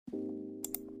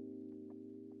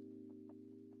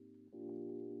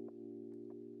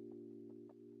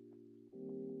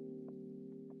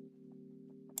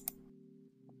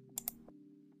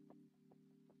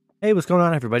Hey, what's going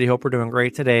on, everybody? Hope we're doing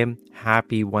great today.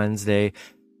 Happy Wednesday.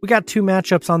 We got two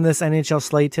matchups on this NHL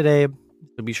slate today,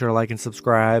 so be sure to like and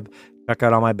subscribe. Check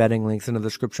out all my betting links in the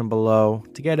description below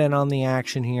to get in on the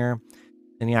action here.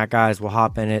 And yeah, guys, we'll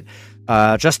hop in it.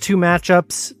 Just two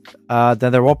matchups.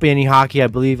 Then there won't be any hockey, I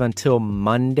believe, until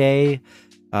Monday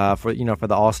for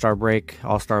the All-Star break,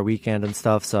 All-Star weekend and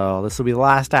stuff. So this will be the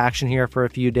last action here for a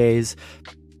few days.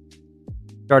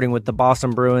 Starting with the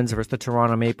Boston Bruins versus the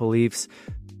Toronto Maple Leafs.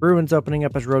 Bruins opening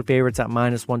up as road favorites at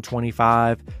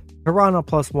 -125. Toronto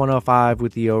plus 105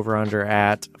 with the over-under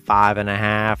at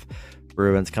 5.5.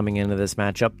 Bruins coming into this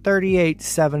matchup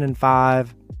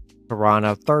 38-7-5.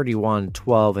 Toronto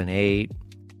 31-12-8.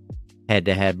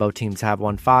 Head-to-head, both teams have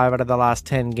won 5 out of the last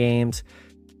 10 games.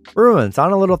 Bruins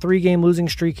on a little 3-game losing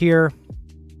streak here.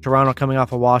 Toronto coming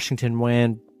off a Washington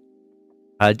win.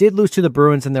 Did lose to the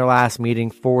Bruins in their last meeting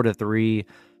 4-3.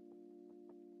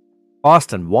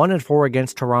 Boston 1-4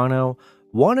 against Toronto,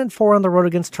 1-4 on the road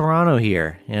against Toronto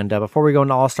here. And before we go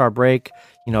into All-Star break,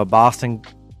 Boston,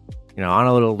 on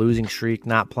a little losing streak,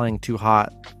 not playing too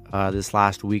hot this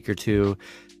last week or two.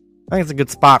 I think it's a good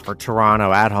spot for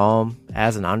Toronto at home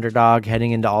as an underdog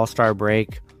heading into All-Star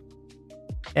break.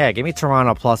 Yeah, give me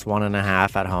Toronto plus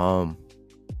 1.5 at home.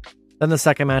 Then the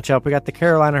second matchup, we got the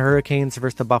Carolina Hurricanes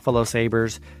versus the Buffalo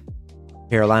Sabres.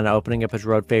 Carolina opening up as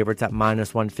road favorites at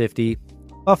 -150.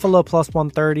 Buffalo plus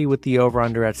 130 with the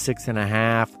over-under at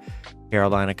 6.5.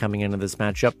 Carolina coming into this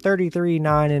matchup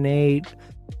 33-9-8.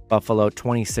 Buffalo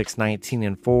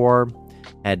 26-19-4.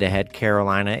 Head-to-head,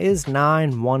 Carolina is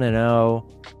 9-1-0.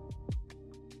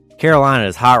 Carolina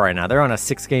is hot right now. They're on a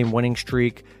 6-game winning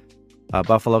streak.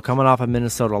 Buffalo coming off a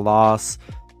Minnesota loss.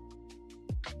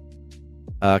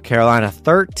 Carolina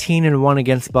 13-1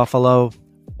 against Buffalo.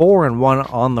 4-1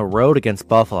 on the road against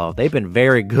Buffalo. They've been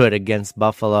very good against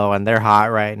Buffalo, and they're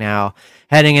hot right now.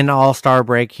 Heading into All-Star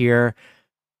break here,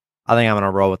 I think I'm going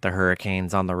to roll with the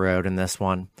Hurricanes on the road in this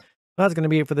one. That's going to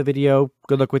be it for the video.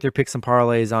 Good luck with your picks and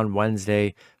parlays on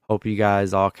Wednesday. Hope you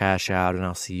guys all cash out, and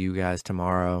I'll see you guys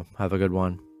tomorrow. Have a good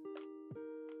one.